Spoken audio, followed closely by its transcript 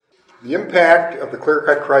The impact of the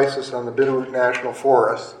clear-cut crisis on the Bitterroot National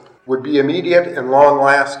Forest would be immediate and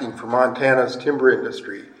long-lasting for Montana's timber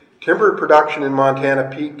industry. Timber production in Montana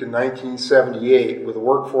peaked in 1978 with a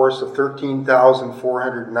workforce of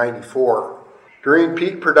 13,494. During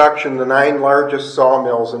peak production, the 9 largest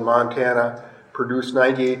sawmills in Montana produced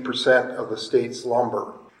 98% of the state's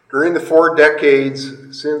lumber. During the 4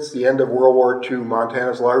 decades since the end of World War II,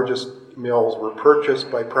 Montana's largest mills were purchased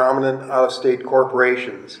by prominent out-of-state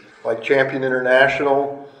corporations like Champion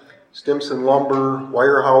International, Stimson Lumber,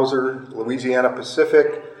 Weyerhaeuser, Louisiana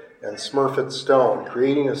Pacific, and Smurfit Stone,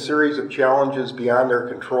 creating a series of challenges beyond their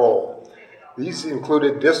control. These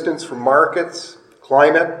included distance from markets,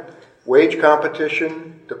 climate, wage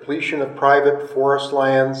competition, depletion of private forest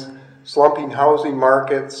lands, slumping housing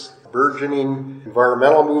markets, burgeoning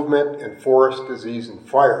environmental movement, and forest disease and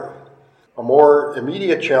fire. A more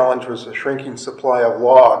immediate challenge was the shrinking supply of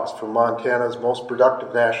logs from Montana's most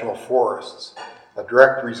productive national forests, a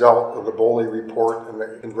direct result of the Boley Report and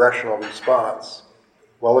the congressional response.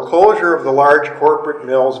 While the closure of the large corporate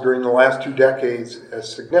mills during the last 2 decades has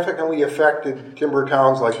significantly affected timber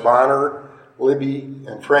towns like Bonner, Libby,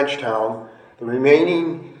 and Frenchtown, the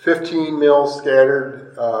remaining 15 mills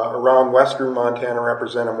scattered around western Montana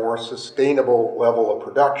represent a more sustainable level of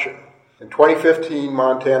production. In 2015,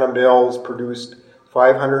 Montana mills produced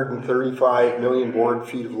 535 million board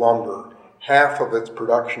feet of lumber, half of its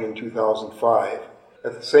production in 2005.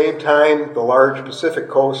 At the same time, the large Pacific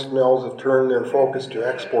Coast mills have turned their focus to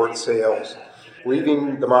export sales,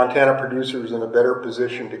 leaving the Montana producers in a better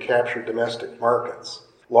position to capture domestic markets.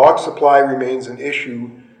 Log supply remains an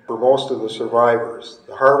issue for most of the survivors.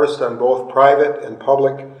 The harvest on both private and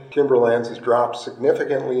public timberlands has dropped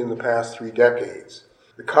significantly in the past 3 decades.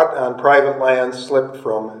 The cut on private lands slipped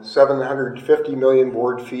from 750 million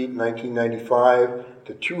board feet in 1995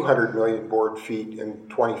 to 200 million board feet in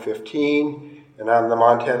 2015, and on the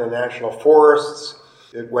Montana National Forests,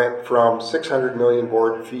 it went from 600 million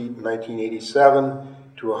board feet in 1987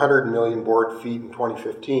 to 100 million board feet in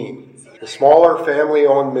 2015. The smaller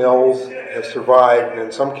family-owned mills have survived and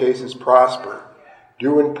in some cases prospered,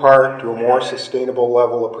 due in part to a more sustainable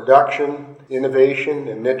level of production, innovation,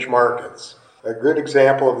 and niche markets. A good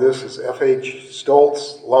example of this is F.H.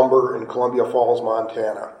 Stoltz Lumber in Columbia Falls,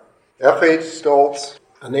 Montana. F.H. Stoltz,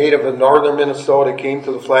 a native of northern Minnesota, came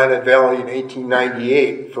to the Flathead Valley in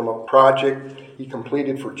 1898 from a project he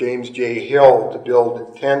completed for James J. Hill to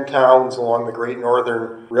build 10 towns along the Great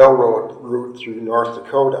Northern Railroad route through North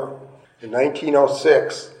Dakota. In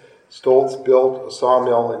 1906, Stoltz built a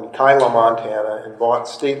sawmill in Kyla, Montana, and bought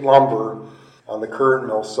state lumber on the current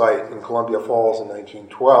mill site in Columbia Falls in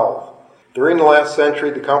 1912. During the last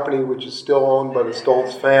century, the company, which is still owned by the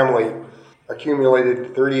Stoltz family,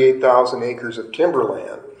 accumulated 38,000 acres of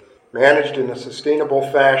timberland, managed in a sustainable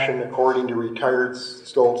fashion according to retired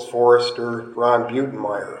Stoltz forester Ron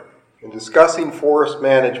Butenmeyer. In discussing forest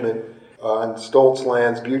management on Stoltz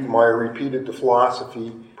lands, Butenmeyer repeated the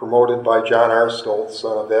philosophy promoted by John R. Stoltz,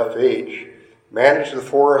 son of F.H. Manage the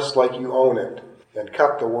forest like you own it, and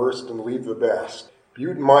cut the worst and leave the best.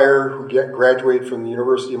 Butenmeyer, who graduated from the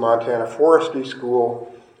University of Montana Forestry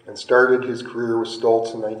School and started his career with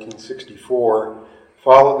Stoltz in 1964,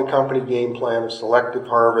 followed the company game plan of selective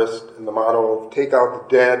harvest and the motto of take out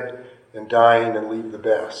the dead and dying and leave the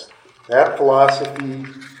best. That philosophy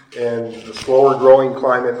and the slower growing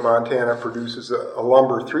climate in Montana produces a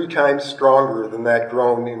lumber 3 times stronger than that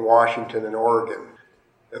grown in Washington and Oregon.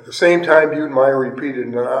 At the same time, Butenmeyer repeated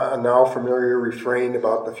a now familiar refrain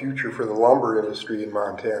about the future for the lumber industry in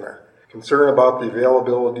Montana, concern about the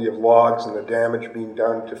availability of logs and the damage being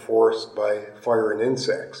done to forests by fire and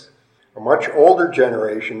insects. A much older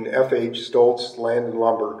generation, F.H. Stoltz Land and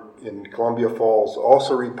Lumber in Columbia Falls,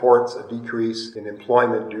 also reports a decrease in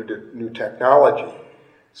employment due to new technology.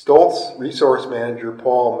 Stoltz resource manager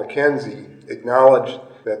Paul McKenzie acknowledged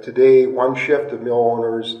that today 1 shift of mill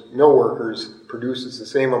workers produces the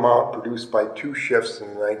same amount produced by 2 shifts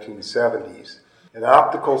in the 1970s. An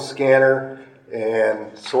optical scanner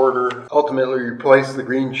and sorter ultimately replaced the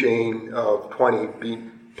green chain of 20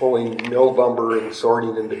 pulling milled lumber and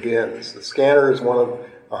sorting into bins. The scanner is one of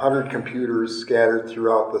 100 computers scattered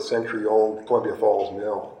throughout the century-old Columbia Falls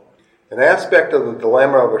mill. An aspect of the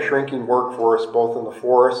dilemma of a shrinking workforce, both in the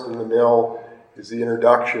forest and the mill, is the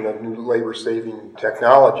introduction of new labor-saving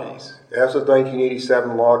technologies. As of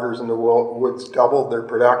 1987, loggers in the woods doubled their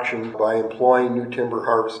production by employing new timber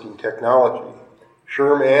harvesting technology.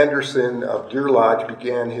 Sherm Anderson of Deer Lodge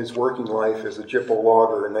began his working life as a gyppo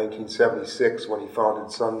logger in 1976 when he founded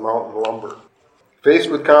Sun Mountain Lumber. Faced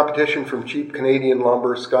with competition from cheap Canadian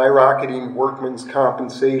lumber, skyrocketing workmen's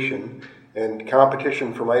compensation, and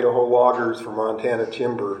competition from Idaho loggers for Montana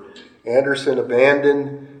timber, Anderson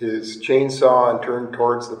abandoned his chainsaw and turned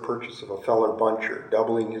towards the purchase of a Feller buncher,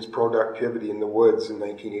 doubling his productivity in the woods in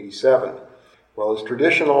 1987. While his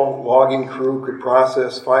traditional logging crew could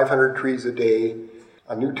process 500 trees a day,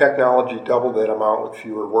 a new technology doubled that amount with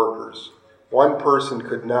fewer workers. One person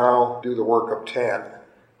could now do the work of 10.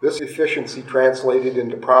 This efficiency translated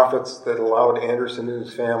into profits that allowed Anderson and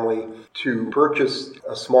his family to purchase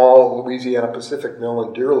a small Louisiana Pacific mill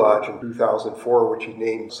in Deer Lodge in 2004, which he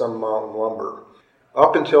named Sun Mountain Lumber.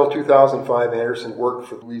 Up until 2005, Anderson worked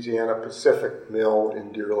for the Louisiana Pacific Mill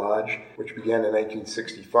in Deer Lodge, which began in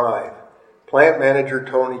 1965. Plant manager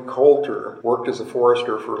Tony Coulter worked as a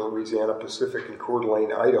forester for Louisiana Pacific in Coeur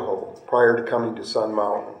d'Alene, Idaho, prior to coming to Sun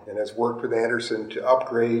Mountain, and has worked with Anderson to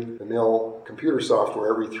upgrade the mill computer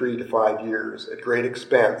software every 3 to 5 years at great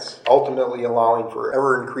expense, ultimately allowing for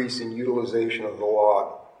ever-increasing utilization of the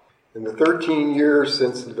log. In the 13 years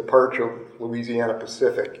since the departure of Louisiana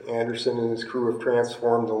Pacific, Anderson and his crew have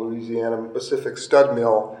transformed the Louisiana Pacific stud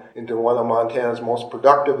mill into one of Montana's most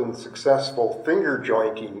productive and successful finger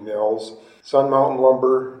jointing mills, Sun Mountain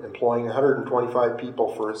Lumber, employing 125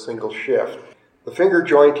 people for a single shift. The finger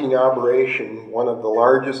jointing operation, one of the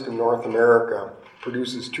largest in North America,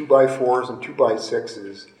 produces 2x4s and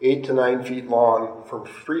 2x6s, 8 to 9 feet long, from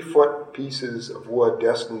 3-foot pieces of wood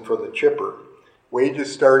destined for the chipper.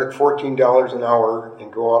 Wages start at $14 an hour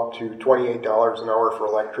and go up to $28 an hour for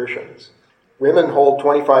electricians. Women hold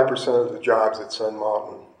 25% of the jobs at Sun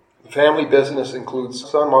Mountain. The family business includes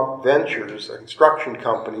SunUp Ventures, a construction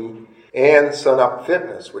company, and SunUp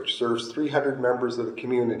Fitness, which serves 300 members of the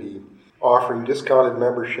community, offering discounted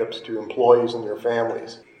memberships to employees and their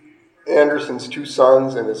families. Anderson's 2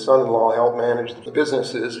 sons and his son-in-law help manage the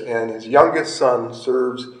businesses, and his youngest son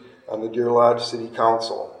serves on the Deer Lodge City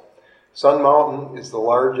Council. Sun Mountain is the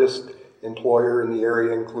largest employer in the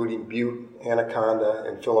area, including Butte, Anaconda,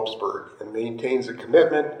 and Phillipsburg, and maintains a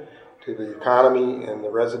commitment to the economy and the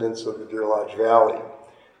residents of the Deer Lodge Valley.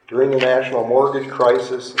 During the national mortgage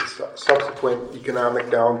crisis and subsequent economic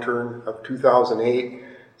downturn of 2008,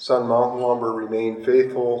 Sun Mountain Lumber remained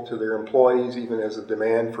faithful to their employees even as the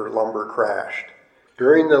demand for lumber crashed.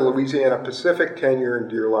 During the Louisiana Pacific tenure in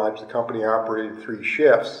Deer Lodge, the company operated 3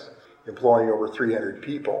 shifts, employing over 300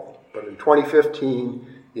 people. But in 2015,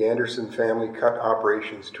 the Anderson family cut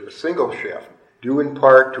operations to a single shift, due in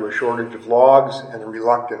part to a shortage of logs and a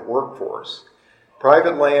reluctant workforce.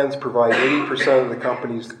 Private lands provide 80% of the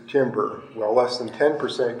company's timber, while less than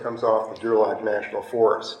 10% comes off the Deer Lodge National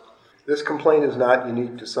Forest. This complaint is not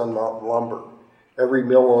unique to Sun Mountain Lumber. Every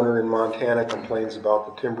mill owner in Montana complains about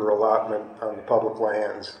the timber allotment on the public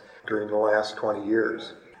lands during the last 20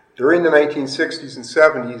 years. During the 1960s and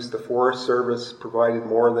 70s, the Forest Service provided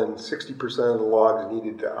more than 60% of the logs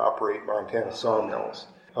needed to operate Montana sawmills.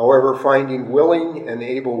 However, finding willing and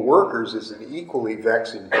able workers is an equally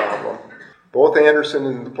vexing problem. Both Anderson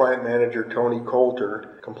and the plant manager, Tony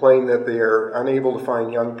Coulter, complain that they are unable to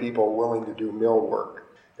find young people willing to do mill work.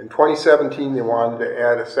 In 2017, they wanted to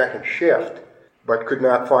add a second shift, but could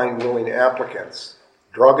not find willing applicants.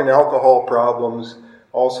 Drug and alcohol problems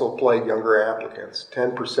also plagued younger applicants.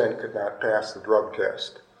 10% could not pass the drug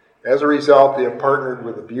test. As a result, they have partnered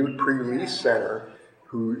with the Butte Pre-Release Center,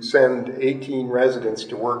 who send 18 residents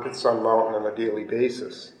to work at Sun Mountain on a daily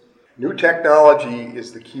basis. New technology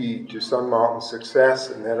is the key to Sun Mountain's success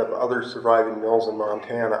and that of other surviving mills in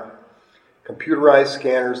Montana. Computerized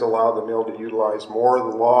scanners allow the mill to utilize more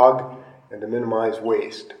of the log and to minimize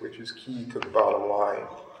waste, which is key to the bottom line.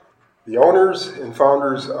 The owners and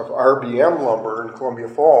founders of RBM Lumber in Columbia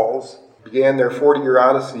Falls began their 40-year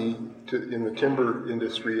odyssey in the timber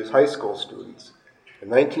industry as high school students. In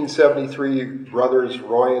 1973, brothers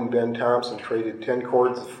Roy and Ben Thompson traded 10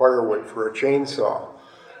 cords of firewood for a chainsaw,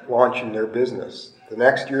 launching their business. The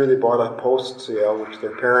next year, they bought a post sale, which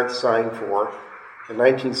their parents signed for. In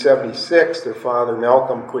 1976, their father,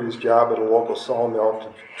 Malcolm, quit his job at a local sawmill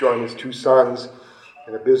to join his 2 sons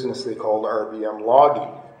in a business they called RBM Logging,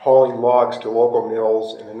 hauling logs to local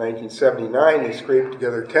mills. And in 1979, they scraped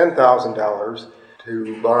together $10,000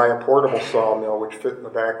 to buy a portable sawmill which fit in the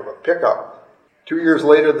back of a pickup. 2 years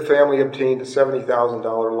later, the family obtained a $70,000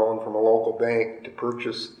 loan from a local bank to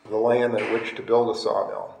purchase the land on which to build a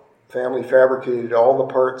sawmill. The family fabricated all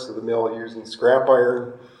the parts of the mill using scrap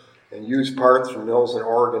iron and used parts from mills in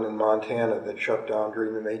Oregon and Montana that shut down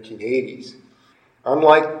during the 1980s.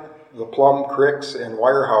 Unlike the Plum Cricks and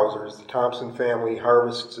Weyerhausers, the Thompson family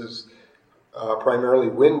harvests primarily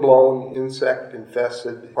wind-blown,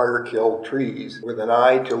 insect-infested, fire-killed trees with an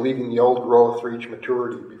eye to leaving the old growth reach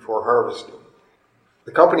maturity before harvesting.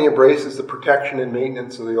 The company embraces the protection and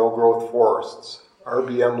maintenance of the old-growth forests.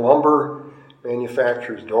 RBM Lumber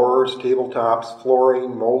manufactures doors, tabletops,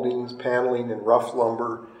 flooring, moldings, paneling, and rough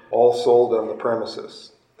lumber, all sold on the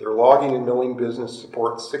premises. Their logging and milling business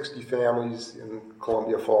supports 60 families in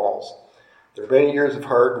Columbia Falls. Their many years of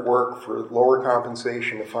hard work for lower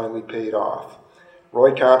compensation have finally paid off.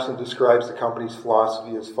 Roy Thompson describes the company's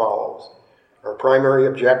philosophy as follows. Our primary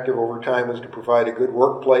objective over time is to provide a good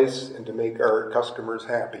workplace and to make our customers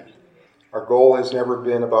happy. Our goal has never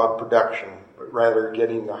been about production, but rather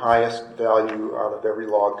getting the highest value out of every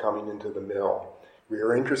log coming into the mill. We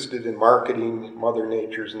are interested in marketing Mother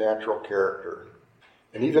Nature's natural character.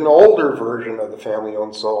 An even older version of the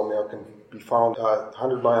family-owned sawmill can be found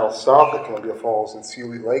 100 miles south of Columbia Falls in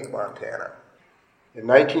Seeley Lake, Montana. In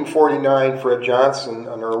 1949, Fred Johnson,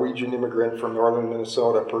 a Norwegian immigrant from northern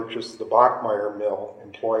Minnesota, purchased the Bachmeyer Mill,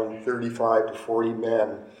 employing 35 to 40 men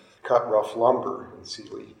to cut rough lumber in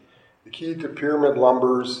Seeley. The key to Pyramid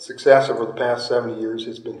Lumber's success over the past 70 years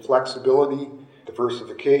has been flexibility,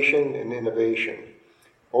 diversification, and innovation.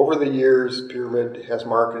 Over the years, Pyramid has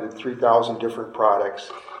marketed 3,000 different products,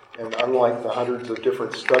 and unlike the hundreds of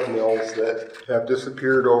different stud mills that have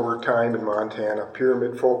disappeared over time in Montana,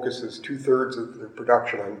 Pyramid focuses 2/3 of their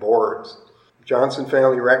production on boards. The Johnson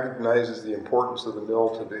family recognizes the importance of the mill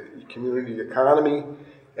to the community economy,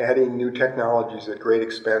 adding new technologies at great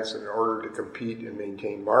expense in order to compete and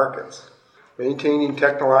maintain markets. Maintaining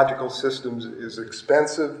technological systems is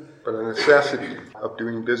expensive, but a necessity of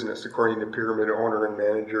doing business, according to Pyramid owner and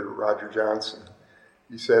manager Roger Johnson.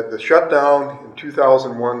 He said, the shutdown in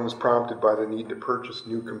 2001 was prompted by the need to purchase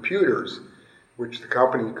new computers, which the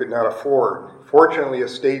company could not afford. Fortunately, a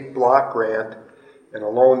state block grant and a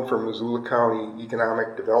loan from Missoula County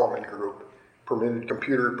Economic Development Group permitted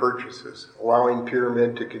computer purchases, allowing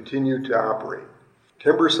Pyramid to continue to operate.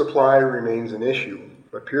 Timber supply remains an issue,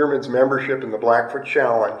 but Pyramid's membership in the Blackfoot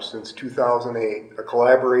Challenge since 2008, a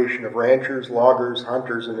collaboration of ranchers, loggers,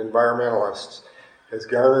 hunters, and environmentalists, has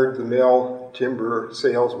garnered the mill timber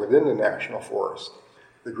sales within the National Forest.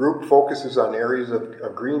 The group focuses on areas of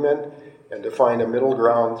agreement and to find a middle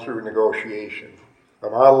ground through negotiation. The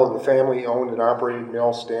model of the family-owned and operated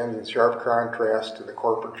mill stands in sharp contrast to the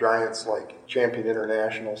corporate giants like Champion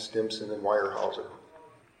International, Stimson, and Weyerhaeuser.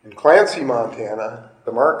 In Clancy, Montana,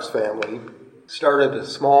 the Marks family started a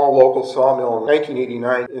small local sawmill in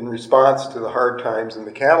 1989 in response to the hard times in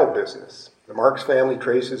the cattle business. The Marks family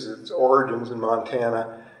traces its origins in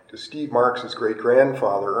Montana to Steve Marks'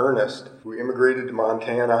 great-grandfather, Ernest, who immigrated to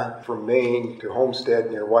Montana from Maine to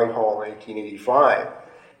homestead near Whitehall in 1885.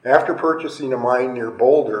 After purchasing a mine near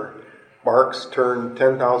Boulder, Marks turned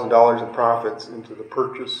 $10,000 in profits into the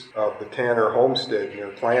purchase of the Tanner homestead near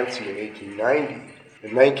Clancy in 1890.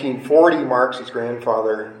 In 1940, Marks'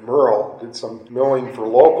 grandfather, Merle, did some milling for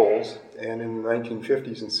locals, and in the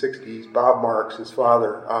 1950s and 60s, Bob Marks, his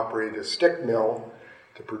father, operated a stick mill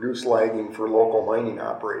to produce lagging for local mining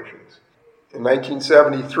operations. In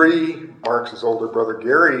 1973, Marks' older brother,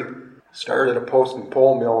 Gary, started a post and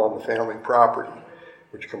pole mill on the family property,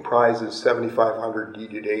 which comprises 7,500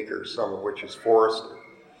 deeded acres, some of which is forested.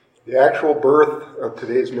 The actual birth of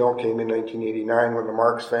today's mill came in 1989 when the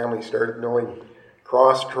Marks family started milling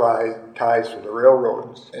cross ties for the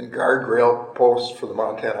railroads and guardrail posts for the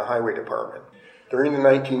Montana Highway Department. During the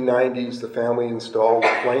 1990s, the family installed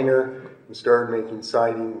a planer and started making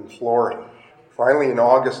siding and flooring. Finally, in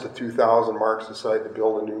August of 2000, Marks decided to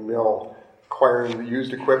build a new mill, acquiring the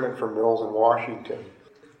used equipment from mills in Washington.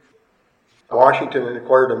 Washington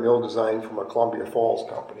acquired a mill design from a Columbia Falls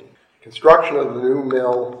company. Construction of the new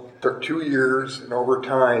mill took 2 years, and over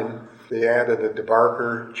time, they added a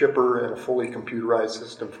debarker, chipper, and a fully computerized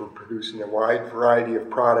system for producing a wide variety of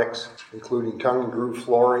products, including tongue and groove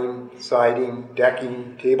flooring, siding,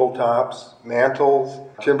 decking, tabletops, mantles,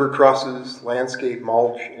 timber trusses, landscape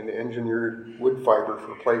mulch, and engineered wood fiber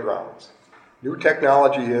for playgrounds. New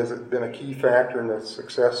technology has been a key factor in the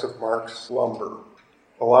success of Marks Lumber,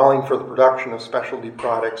 allowing for the production of specialty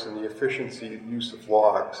products and the efficiency use of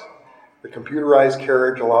logs. The computerized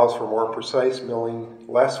carriage allows for more precise milling,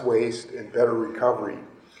 less waste, and better recovery,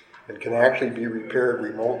 and can actually be repaired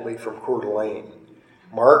remotely from Coeur d'Alene.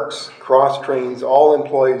 Marks cross-trains all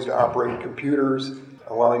employees to operate computers,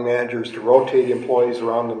 allowing managers to rotate employees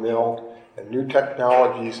around the mill, and new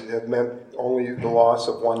technologies have meant only the loss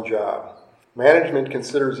of one job. Management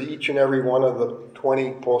considers each and every one of the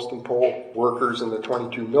 20 post and pole workers and the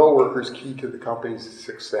 22 mill workers key to the company's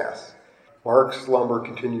success. Marks Lumber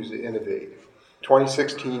continues to innovate.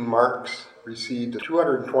 2016, Marks received a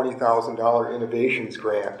 $220,000 innovations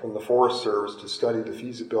grant from the Forest Service to study the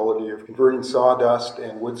feasibility of converting sawdust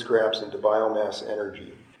and wood scraps into biomass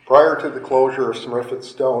energy. Prior to the closure of Smurfit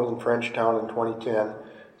Stone in Frenchtown in 2010,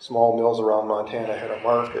 small mills around Montana had a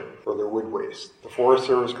market for their wood waste. The Forest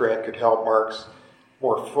Service grant could help Marks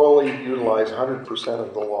more fully utilize 100%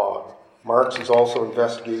 of the log. Marks is also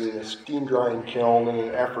investigating a steam drying kiln in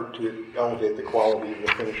an effort to elevate the quality of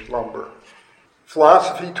the finished lumber.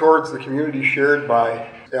 Philosophy towards the community shared by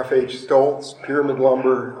F.H. Stoltz, Pyramid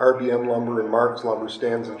Lumber, RBM Lumber, and Marks Lumber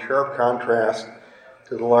stands in sharp contrast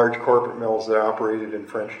to the large corporate mills that operated in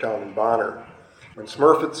Frenchtown and Bonner. When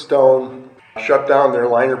Smurfit Stone shut down their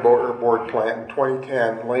linerboard plant in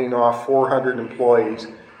 2010, laying off 400 employees,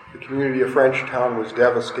 the community of Frenchtown was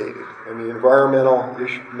devastated, and the environmental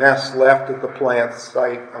mess left at the plant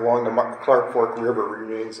site along the Clark Fork River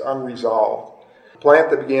remains unresolved. The plant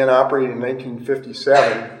that began operating in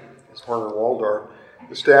 1957, as Horner Waldorf,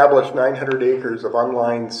 established 900 acres of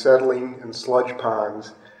unlined settling and sludge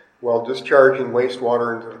ponds while discharging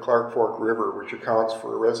wastewater into the Clark Fork River, which accounts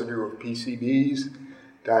for a residue of PCBs,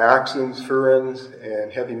 dioxins, furans,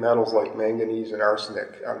 and heavy metals like manganese and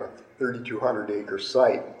arsenic on the 3,200-acre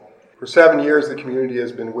site. For 7 years, the community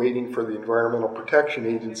has been waiting for the Environmental Protection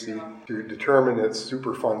Agency to determine its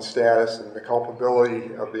Superfund status and the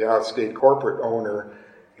culpability of the out-of-state corporate owner,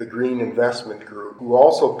 the Green Investment Group, who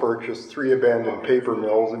also purchased 3 abandoned paper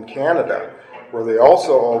mills in Canada, where they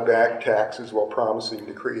also owe back taxes while promising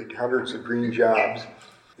to create hundreds of green jobs.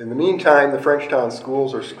 In the meantime, the Frenchtown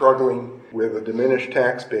schools are struggling with a diminished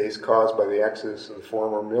tax base caused by the exodus of the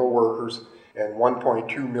former mill workers and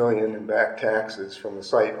 $1.2 million in back taxes from the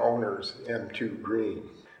site owners, M2 Green.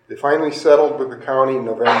 They finally settled with the county in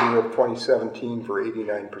November of 2017 for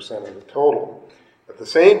 89% of the total. At the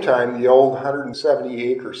same time, the old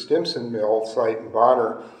 170-acre Stimson Mill site in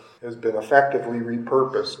Bonner has been effectively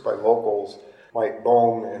repurposed by locals Mike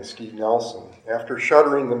Bohm and Steve Nelson. After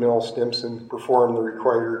shuttering the mill, Stimson performed the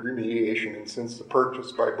required remediation, and since the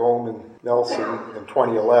purchase by Bohm and Nelson in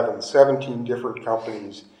 2011, 17 different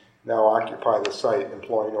companies now occupy the site,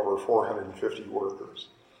 employing over 450 workers.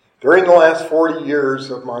 During the last 40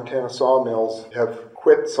 years of Montana sawmills have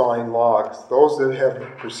quit sawing logs. Those that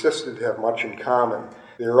have persisted have much in common.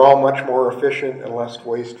 They are all much more efficient and less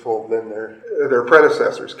wasteful than their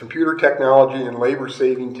predecessors. Computer technology and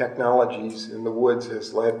labor-saving technologies in the woods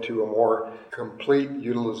has led to a more complete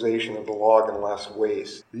utilization of the log and less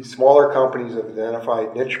waste. These smaller companies have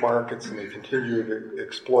identified niche markets and they continue to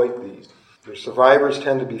exploit these. Their survivors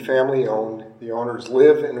tend to be family-owned. The owners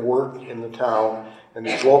live and work in the town, and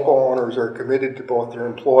these local owners are committed to both their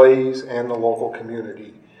employees and the local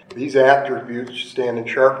community. These attributes stand in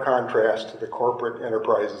sharp contrast to the corporate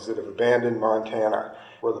enterprises that have abandoned Montana,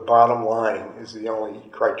 where the bottom line is the only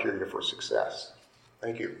criteria for success.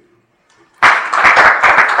 Thank you.